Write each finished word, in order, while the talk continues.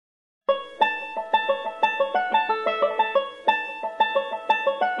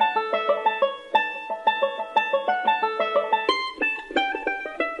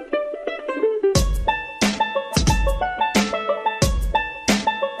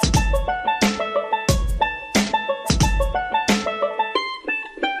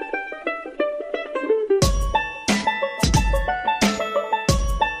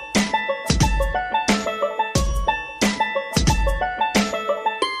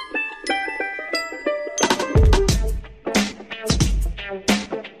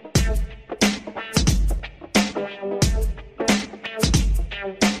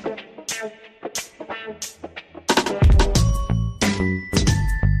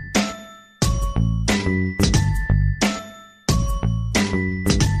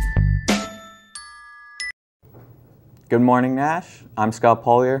Good morning, Nash. I'm Scott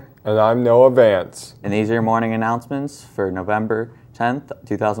Pollier. And I'm Noah Vance. And these are your morning announcements for November 10th,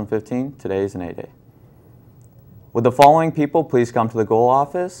 2015. Today is an A-Day. Would the following people please come to the goal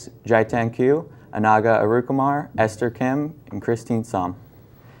office? Jaitan Q, Anaga Arukumar, Esther Kim, and Christine Som.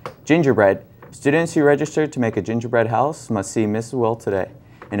 Gingerbread. Students who registered to make a gingerbread house must see Mrs. Will today,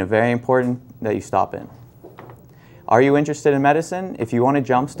 and it's very important that you stop in. Are you interested in medicine? If you want a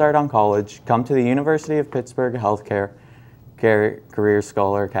jump start on college, come to the University of Pittsburgh Healthcare Career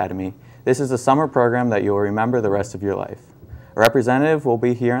Scholar Academy. This is a summer program that you will remember the rest of your life. A representative will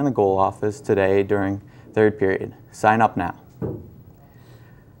be here in the goal office today during third period. Sign up now.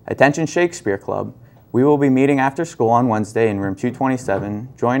 Attention Shakespeare Club. We will be meeting after school on Wednesday in room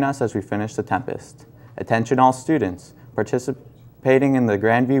 227. Join us as we finish The Tempest. Attention all students. Participating in the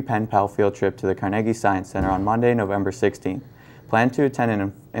Grandview Pen Pal field trip to the Carnegie Science Center on Monday, November 16th. Plan to attend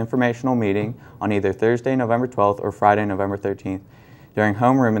an informational meeting on either Thursday, November 12th or Friday, November 13th during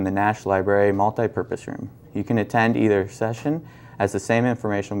homeroom in the Nash Library multi-purpose room. You can attend either session as the same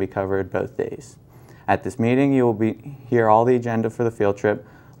information will be covered both days. At this meeting, you will hear all the agenda for the field trip,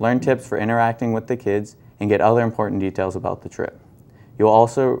 learn tips for interacting with the kids, and get other important details about the trip. You will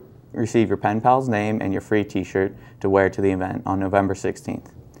also receive your pen pal's name and your free t-shirt to wear to the event on November 16th.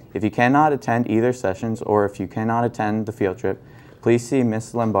 If you cannot attend either sessions or if you cannot attend the field trip, please see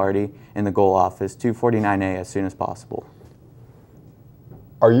Ms. Lombardi in the goal office, 249A, as soon as possible.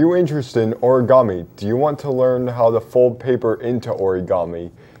 Are you interested in origami? Do you want to learn how to fold paper into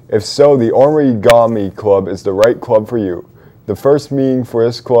origami? If so, the Origami Club is the right club for you. The first meeting for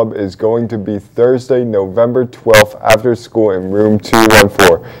this club is going to be Thursday, November 12th after school in room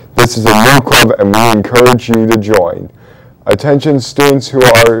 214. This is a new club and we encourage you to join. Attention students who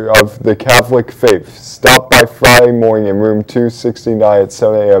are of the Catholic faith, stop by Friday morning in room 269 at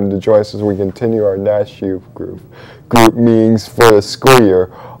 7 a.m. to join us as we continue our Nash Youth group meetings for the school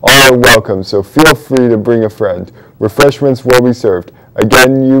year. All are welcome, so feel free to bring a friend. Refreshments will be served.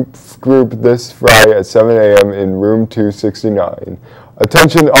 Again, youth group this Friday at 7 a.m. in room 269.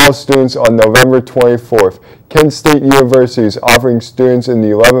 Attention all students on November 24th. Kent State University is offering students in the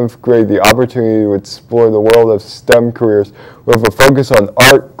 11th grade the opportunity to explore the world of STEM careers with a focus on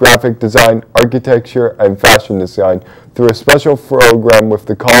art, graphic design, architecture, and fashion design through a special program with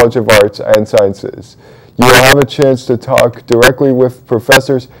the College of Arts and Sciences. You will have a chance to talk directly with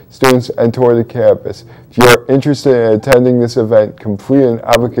professors, students, and tour the campus. If you are interested in attending this event, complete an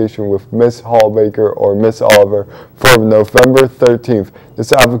application with Ms. Hallbaker or Ms. Oliver for November 13th.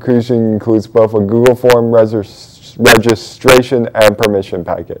 This application includes both a Google form registration and permission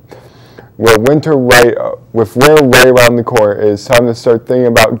packet. With winter right around the corner, it is time to start thinking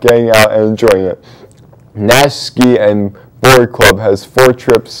about getting out and enjoying it. Nash Ski and Board Club has 4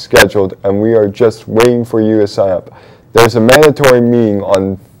 trips scheduled, and we are just waiting for you to sign up. There's a mandatory meeting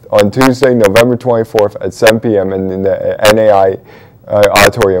on Tuesday, November 24th at 7 p.m. in the NAI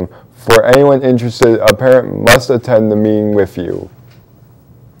auditorium. For anyone interested, a parent must attend the meeting with you.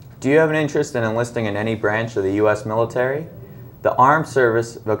 Do you have an interest in enlisting in any branch of the U.S. military? The Armed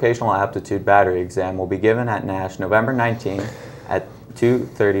Service Vocational Aptitude Battery Exam will be given at Nash November 19th at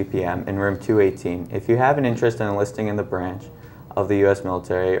 2:30 p.m. in room 218. If you have an interest in enlisting in the branch of the U.S.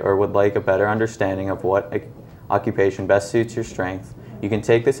 military or would like a better understanding of what occupation best suits your strengths, you can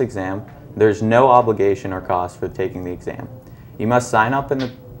take this exam. There's no obligation or cost for taking the exam. You must sign up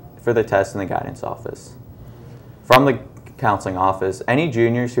for the test in the guidance office. From the counseling office, any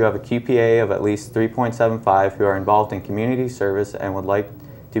juniors who have a QPA of at least 3.75 who are involved in community service and would like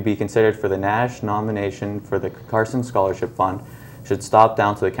to be considered for the Nash nomination for the Carson Scholarship Fund should stop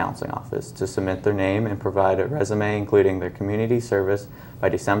down to the counseling office to submit their name and provide a resume including their community service by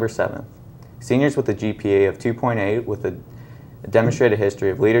December 7th. Seniors with a GPA of 2.8 with a demonstrated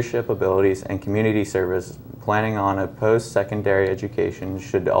history of leadership abilities and community service planning on a post-secondary education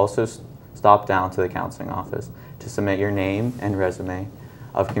should also stop down to the counseling office to submit your name and resume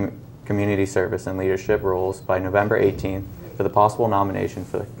of community service and leadership roles by November 18th for the possible nomination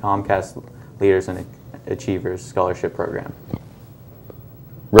for the Comcast Leaders and Achievers Scholarship Program.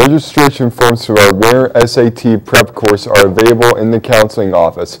 Registration forms for our Winter SAT Prep course are available in the counseling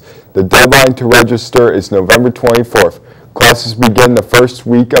office. The deadline to register is November 24th. Classes begin the first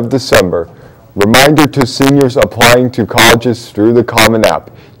week of December. Reminder to seniors applying to colleges through the Common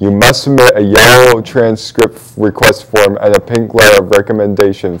App. You must submit a yellow transcript request form and a pink letter of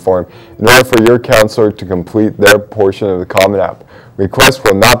recommendation form in order for your counselor to complete their portion of the Common App. Requests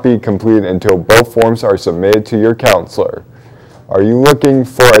will not be completed until both forms are submitted to your counselor. Are you looking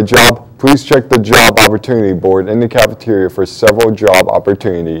for a job? Please check the job opportunity board in the cafeteria for several job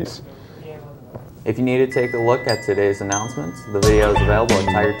opportunities. If you need to take a look at today's announcements, the video is available at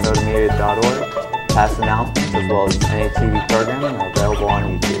tigertotemedia.org. Past announcements as well as NATV programming are available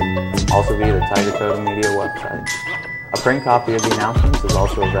on YouTube, also via the Tiger Totem Media website. A print copy of the announcements is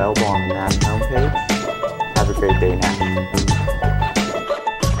also available on the NATV homepage. Have a great day now.